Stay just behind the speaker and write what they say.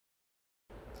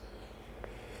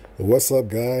What's up,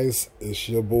 guys? It's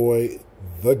your boy,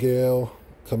 The Gale,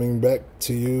 coming back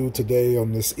to you today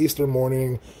on this Easter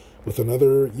morning with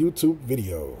another YouTube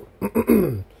video.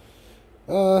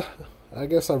 I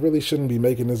guess I really shouldn't be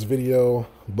making this video,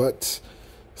 but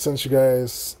since you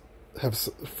guys have,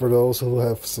 for those who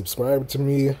have subscribed to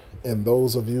me and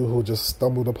those of you who just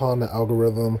stumbled upon the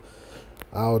algorithm,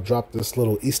 I'll drop this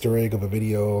little Easter egg of a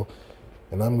video.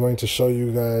 And I'm going to show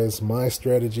you guys my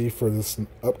strategy for this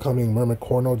upcoming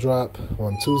Mermicorno drop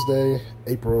on Tuesday,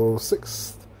 April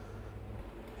 6th.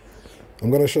 I'm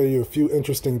going to show you a few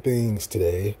interesting things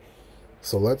today.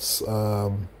 So let's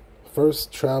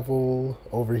first travel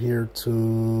over here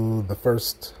to the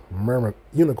first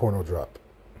Unicorno drop.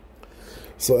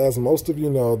 So as most of you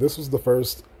know, this was the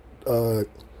first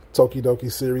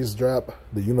Tokidoki series drop,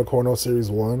 the Unicorno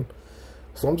Series 1.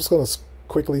 So I'm just going to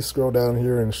quickly scroll down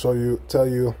here and tell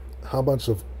you how much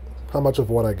of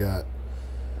what I got.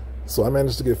 So I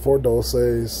managed to get 4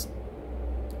 dulces.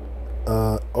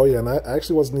 Oh yeah, and I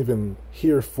actually wasn't even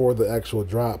here for the actual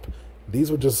drop. These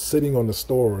were just sitting on the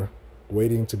store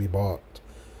waiting to be bought.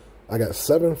 I got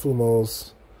 7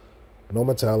 Fumos, no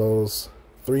Metallos,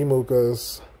 3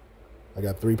 Mukas, I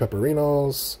got 3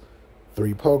 Peperinos,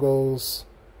 3 Pogos,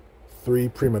 3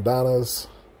 Prima Donnas.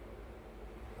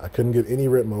 I couldn't get any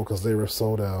Ritmo because they were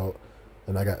sold out.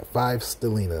 And I got 5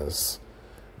 Stellinas.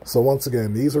 So once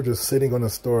again, these were just sitting on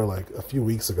the store like a few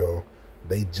weeks ago.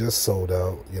 They just sold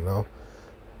out, you know.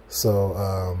 So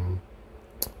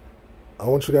I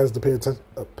want you guys to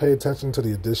pay attention to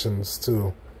the additions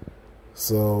too.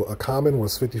 So a common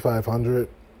was 5,500.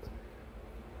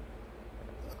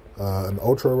 An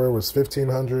ultra rare was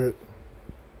 1,500.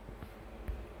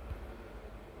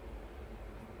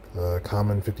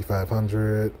 Common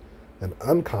 5,500, and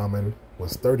uncommon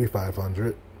was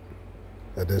 3,500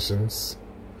 additions.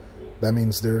 That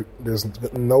means there's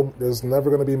never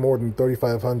going to be more than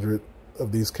 3,500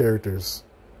 of these characters.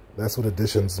 That's what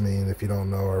additions mean if you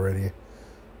don't know already.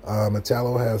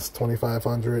 Metallo has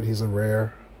 2,500. He's a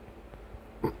rare.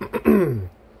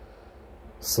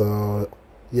 So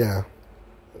yeah,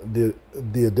 the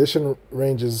addition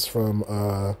ranges from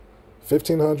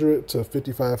 1,500 to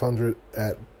 5,500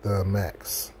 at the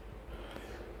max.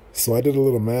 So I did a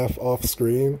little math off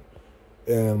screen,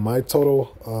 and my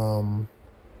total,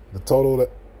 the total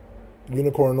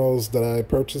unicornos that I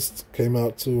purchased came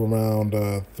out to around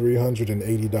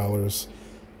 $380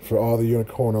 for all the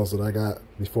unicornos that I got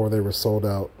before they were sold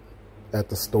out at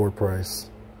the store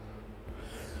price.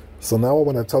 So now I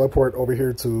want to teleport over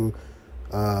here to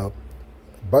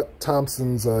Butt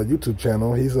Thompson's YouTube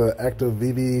channel. He's an active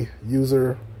Veve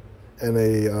user and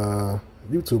a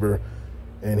YouTuber,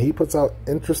 and he puts out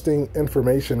interesting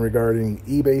information regarding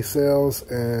eBay sales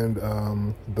and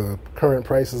the current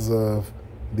prices of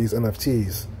these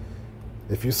NFTs.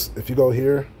 If you go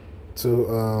here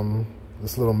to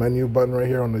this little menu button right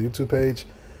here on the YouTube page,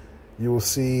 you will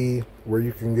see where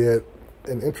you can get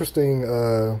an interesting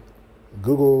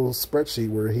Google spreadsheet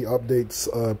where he updates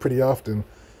pretty often.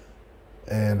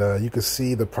 And you can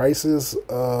see the prices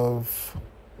of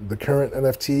the current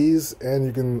NFTs, and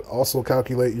you can also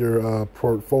calculate your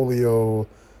portfolio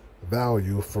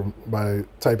value by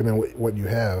typing in what you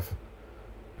have.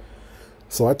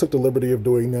 So I took the liberty of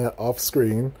doing that off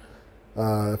screen.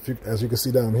 As you can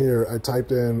see down here, I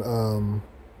typed in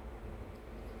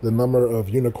the number of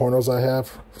unicornos I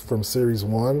have from Series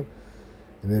 1.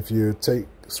 And if you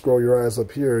scroll your eyes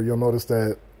up here, you'll notice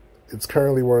that it's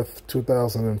currently worth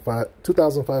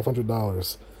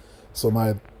 $2,500. So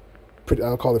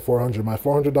I'll call it $400. My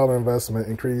 $400 investment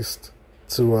increased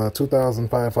to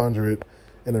 $2,500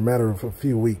 in a matter of a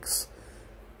few weeks.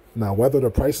 Now, whether the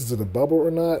price is in a bubble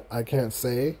or not, I can't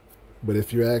say. But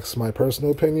if you ask my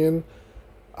personal opinion,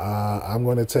 I'm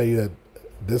going to tell you that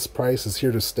this price is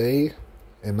here to stay.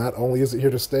 And not only is it here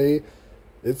to stay,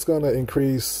 it's going to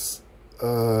increase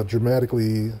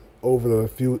dramatically over the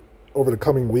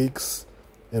coming weeks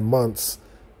and months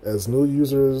as new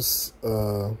users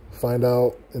find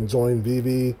out and join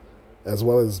Veve, as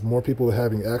well as more people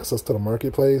having access to the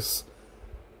marketplace.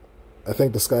 I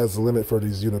think the sky's the limit for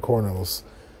these unicornos.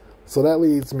 So that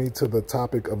leads me to the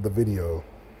topic of the video.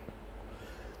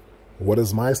 What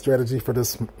is my strategy for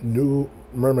this new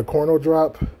Mermicorno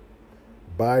drop?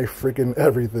 Buy freaking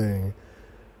everything.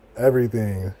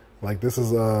 Everything. Like, this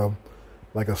is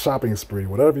like a shopping spree.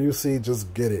 Whatever you see,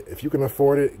 just get it. If you can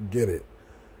afford it, get it.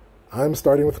 I'm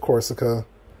starting with Corsica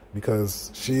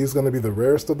because she's going to be the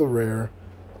rarest of the rare.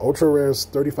 Ultra rare is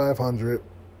 3,500.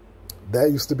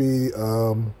 That used to be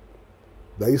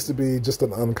just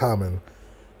an uncommon.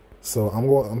 So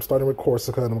I'm starting with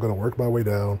Corsica, and I'm going to work my way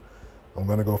down. I'm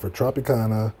going to go for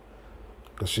Tropicana,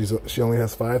 because she only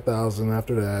has 5,000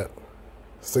 after that.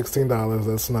 $16,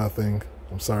 that's nothing.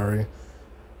 I'm sorry,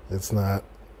 it's not.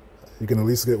 You can at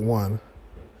least get one.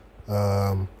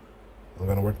 I'm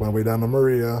gonna work my way down to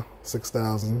Maria,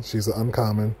 6,000. She's an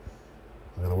uncommon.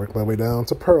 I'm gonna work my way down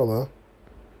to Perla,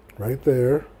 right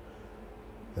there,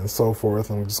 and so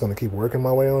forth. I'm just gonna keep working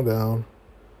my way on down,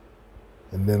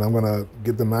 and then I'm gonna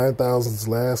get the 9,000s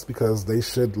last because they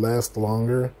should last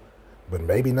longer, but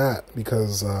maybe not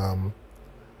because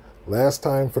last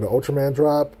time for the Ultraman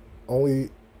drop, only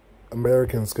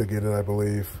Americans could get it, I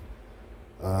believe.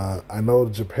 I know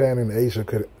Japan and Asia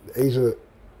could.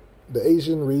 The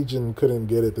Asian region couldn't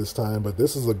get it this time, but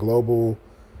this is a global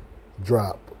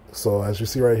drop. So as you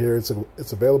see right here,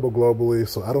 it's available globally.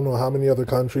 So I don't know how many other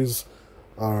countries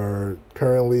are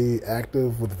currently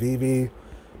active with Veve,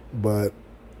 but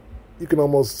you can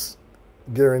almost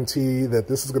guarantee that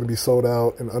this is going to be sold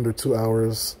out in under 2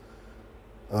 hours,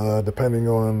 depending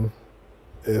on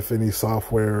if any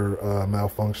software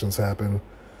malfunctions happen.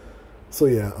 So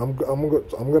yeah, I'm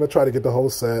gonna try to get the whole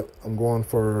set. I'm going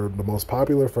for the most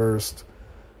popular first.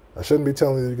 I shouldn't be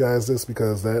telling you guys this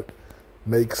because that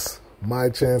makes my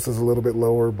chances a little bit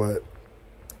lower, but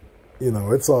you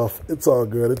know, it's all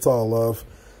good. It's all love.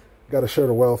 Got to share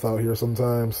the wealth out here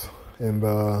sometimes. And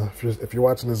if you're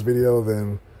watching this video,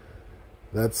 then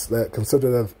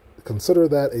consider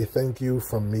that a thank you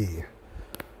from me.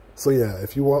 So yeah,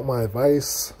 if you want my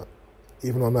advice,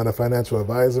 even though I'm not a financial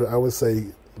advisor, I would say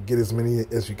get as many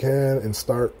as you can and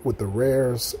start with the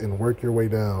rares and work your way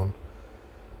down.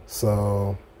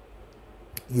 So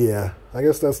yeah, I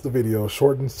guess that's the video.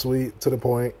 Short and sweet, to the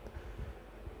point.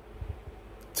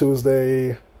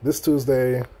 This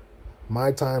Tuesday,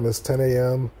 my time is 10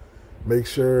 a.m. Make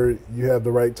sure you have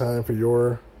the right time for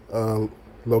your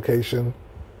location.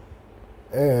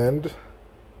 And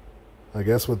I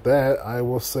guess with that, I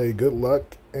will say good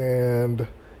luck and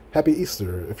Happy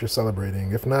Easter if you're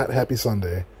celebrating. If not, Happy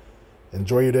Sunday.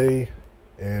 Enjoy your day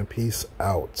and peace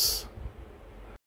out.